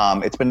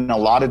 It's been a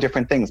lot of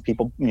different things.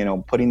 People,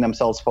 putting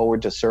themselves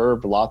forward to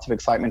serve, lots of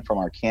excitement from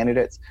our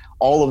candidates.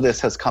 All of this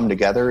has come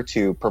together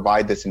to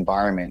provide this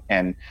environment.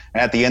 And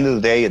at the end of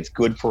the day, it's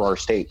good for our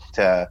state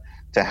to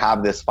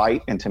have this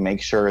fight and to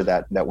make sure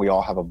that we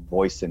all have a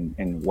voice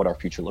in what our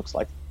future looks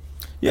like.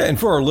 Yeah, and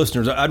for our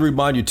listeners, I'd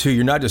remind you, too,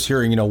 you're not just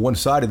hearing, one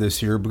side of this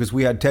here, because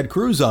we had Ted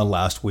Cruz on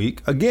last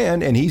week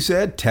again, and he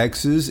said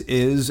Texas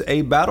is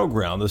a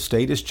battleground. The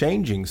state is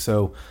changing.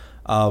 So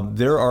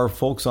there are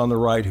folks on the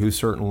right who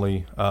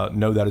certainly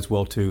know that as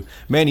well, too.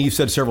 Manny, you've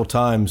said several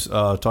times,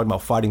 talking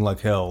about fighting like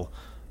hell.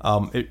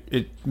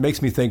 It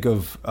makes me think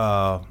of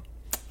a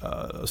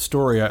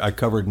story I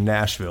covered in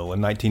Nashville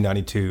in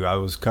 1992. I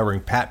was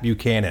covering Pat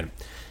Buchanan.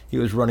 He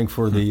was running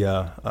for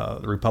the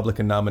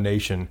Republican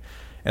nomination.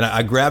 And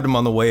I grabbed him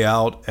on the way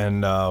out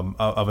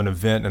of an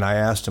event, and I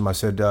asked him, I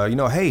said,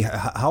 hey,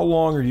 how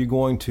long are you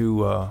going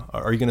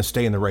to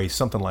stay in the race?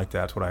 Something like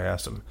that's what I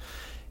asked him.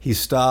 He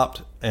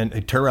stopped and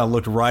he turned around and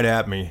looked right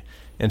at me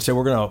and said,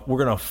 we're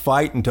gonna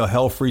fight until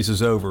hell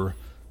freezes over.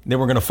 Then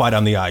we're gonna fight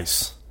on the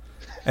ice.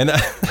 And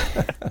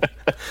I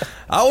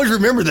always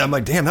remember that. I'm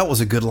like, damn, that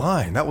was a good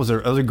line. That was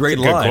a great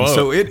line. Quote.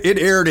 So it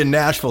aired in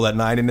Nashville that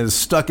night and it has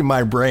stuck in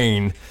my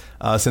brain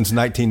since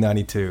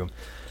 1992.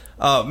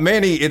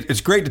 Manny, it's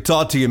great to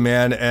talk to you,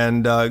 man,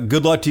 and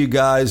good luck to you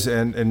guys.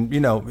 And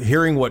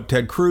hearing what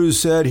Ted Cruz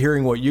said,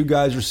 hearing what you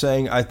guys are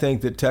saying, I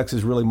think that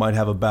Texas really might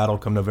have a battle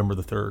come November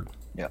the 3rd.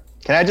 Yeah.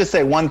 Can I just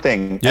say one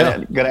thing? Yeah.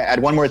 I'm gonna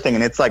add one more thing,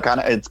 and it's like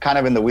it's kind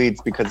of in the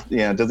weeds because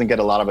it doesn't get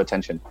a lot of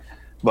attention,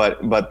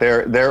 but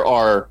there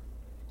are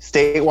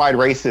statewide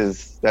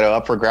races that are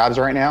up for grabs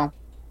right now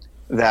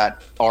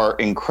that are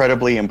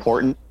incredibly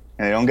important,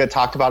 and they don't get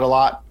talked about a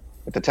lot.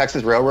 But the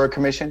Texas Railroad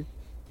Commission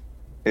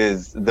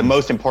is the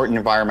most important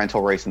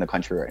environmental race in the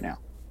country right now.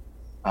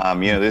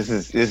 This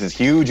is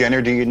huge.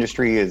 Energy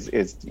industry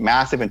is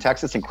massive in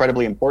Texas,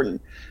 incredibly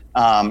important.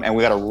 And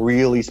we got a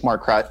really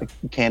smart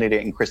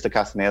candidate in Krista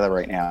Castaneda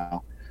right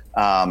now.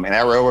 And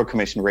that Railroad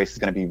Commission race is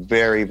going to be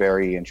very,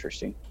 very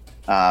interesting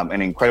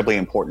and incredibly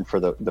important for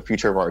the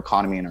future of our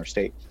economy and our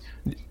state.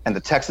 And the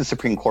Texas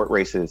Supreme Court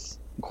races,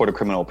 Court of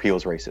Criminal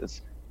Appeals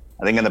races.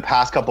 I think in the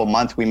past couple of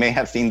months, we may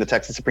have seen the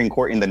Texas Supreme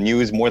Court in the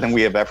news more than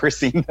we have ever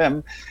seen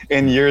them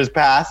in years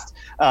past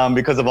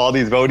because of all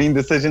these voting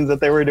decisions that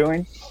they were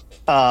doing.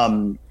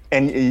 And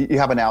you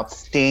have an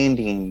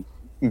outstanding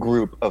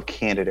group of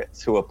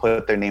candidates who have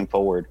put their name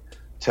forward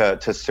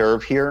to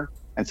serve here.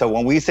 And so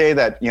when we say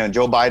that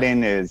Joe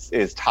Biden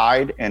is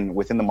tied and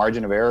within the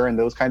margin of error and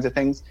those kinds of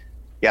things,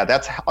 yeah,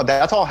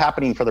 that's all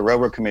happening for the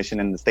Railroad Commission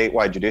and the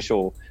statewide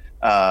judicial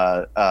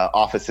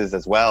offices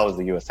as well as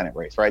the U.S. Senate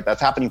race, right? That's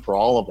happening for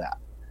all of that.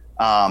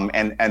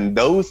 And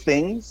those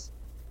things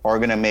are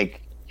going to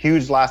make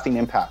huge lasting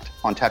impact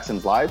on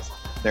Texans' lives.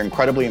 They're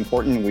incredibly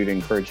important, and we'd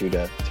encourage you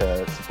to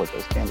support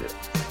those candidates.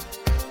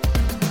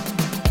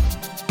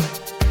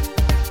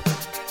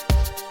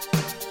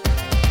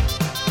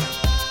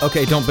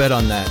 Okay, don't bet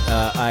on that.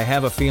 I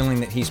have a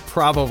feeling that he's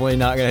probably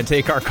not going to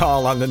take our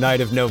call on the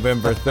night of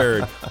November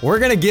 3rd. We're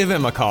going to give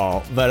him a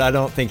call, but I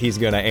don't think he's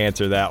going to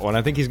answer that one.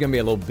 I think he's going to be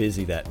a little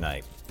busy that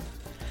night.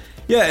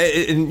 Yeah,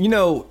 and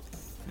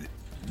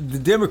the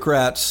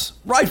Democrats,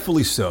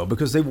 rightfully so,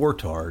 because they've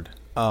worked hard.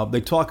 They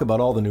talk about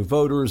all the new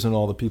voters and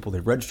all the people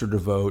they've registered to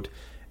vote,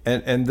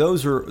 and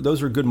those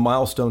are good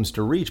milestones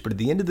to reach. But at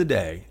the end of the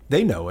day,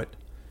 they know it.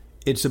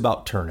 It's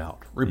about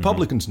turnout.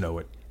 Republicans know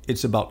it.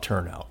 It's about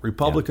turnout.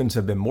 Republicans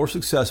have been more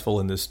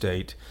successful in this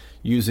state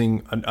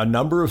using a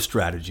number of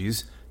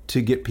strategies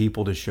to get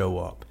people to show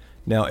up.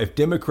 Now, if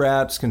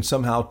Democrats can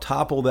somehow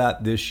topple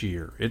that this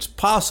year, it's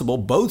possible.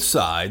 Both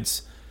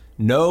sides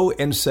know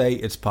and say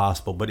it's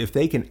possible. But if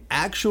they can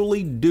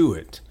actually do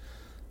it,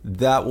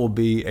 that will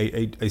be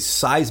a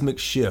seismic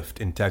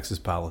shift in Texas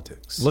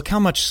politics. Look how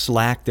much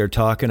slack they're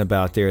talking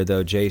about there,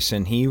 though,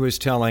 Jason. He was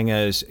telling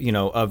us,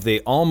 of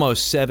the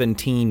almost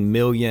 17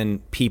 million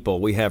people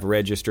we have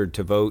registered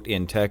to vote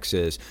in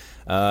Texas,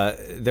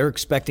 they're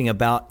expecting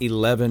about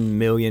 11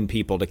 million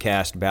people to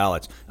cast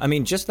ballots. I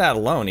mean, just that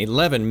alone,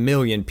 11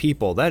 million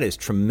people, that is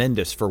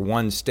tremendous for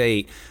one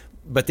state.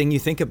 But then you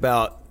think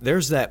about,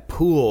 there's that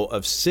pool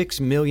of 6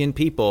 million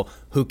people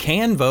who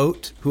can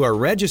vote, who are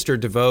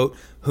registered to vote,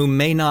 who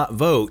may not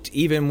vote,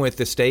 even with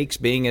the stakes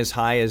being as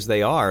high as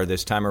they are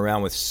this time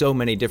around, with so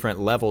many different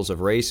levels of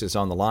races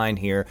on the line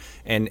here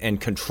and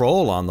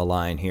control on the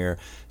line here.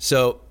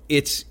 So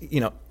it's,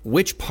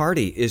 which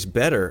party is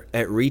better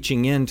at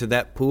reaching into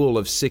that pool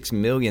of 6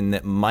 million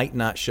that might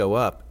not show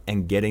up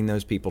and getting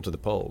those people to the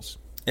polls?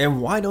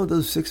 And why don't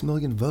those 6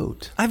 million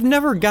vote? I've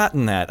never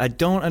gotten that. I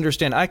don't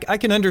understand. I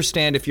can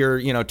understand if you're,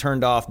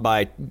 turned off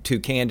by 2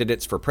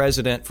 candidates for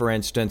president, for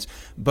instance,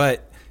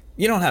 but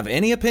you don't have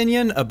any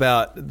opinion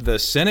about the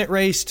Senate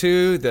race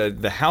too,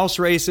 the House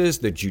races,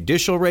 the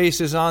judicial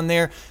races on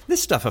there.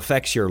 This stuff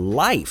affects your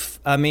life.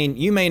 I mean,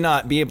 you may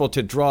not be able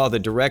to draw the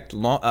direct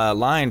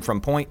line from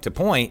point to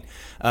point,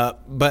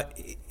 but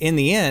in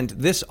the end,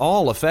 this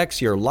all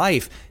affects your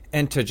life.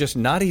 And to just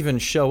not even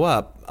show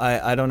up,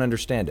 I don't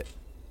understand it.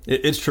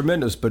 It's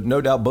tremendous, but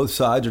no doubt both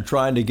sides are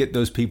trying to get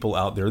those people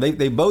out there.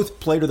 They both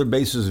play to their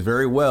bases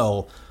very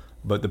well,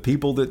 but the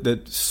people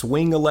that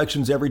swing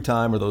elections every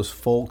time are those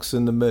folks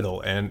in the middle.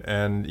 And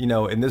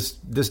in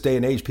this day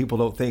and age, people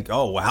don't think,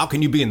 oh, well, how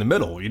can you be in the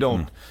middle? You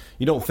don't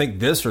think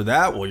this or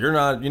that. Well, you're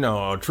not,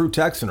 a true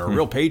Texan or a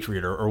real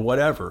patriot or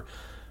whatever.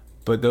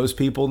 But those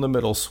people in the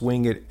middle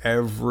swing it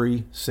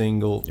every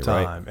single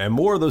time. Right. And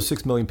more of those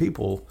 6 million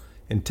people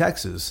in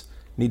Texas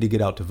need to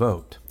get out to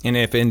vote. And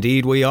if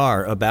indeed we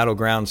are a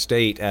battleground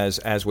state,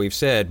 as we've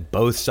said,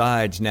 both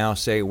sides now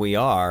say we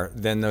are,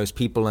 then those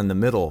people in the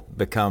middle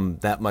become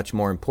that much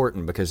more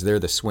important because they're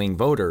the swing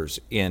voters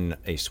in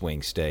a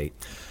swing state.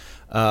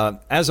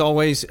 As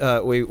always,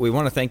 we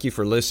want to thank you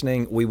for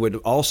listening. We would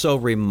also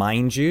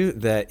remind you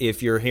that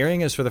if you're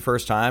hearing us for the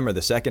first time or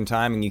the second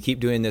time and you keep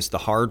doing this the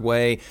hard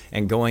way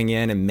and going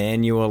in and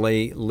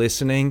manually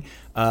listening,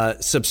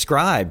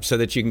 subscribe so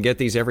that you can get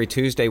these every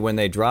Tuesday when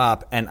they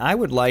drop. And I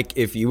would like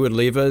if you would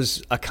leave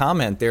us a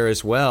comment there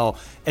as well,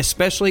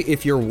 especially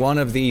if you're one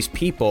of these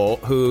people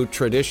who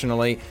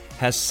traditionally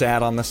has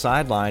sat on the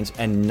sidelines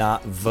and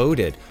not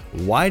voted.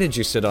 Why did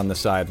you sit on the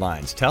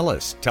sidelines? Tell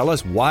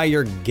us why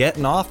you're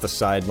getting off the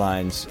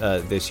sidelines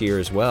this year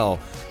as well.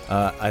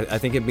 I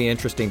think it'd be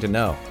interesting to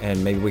know,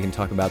 and maybe we can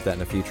talk about that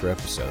in a future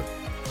episode.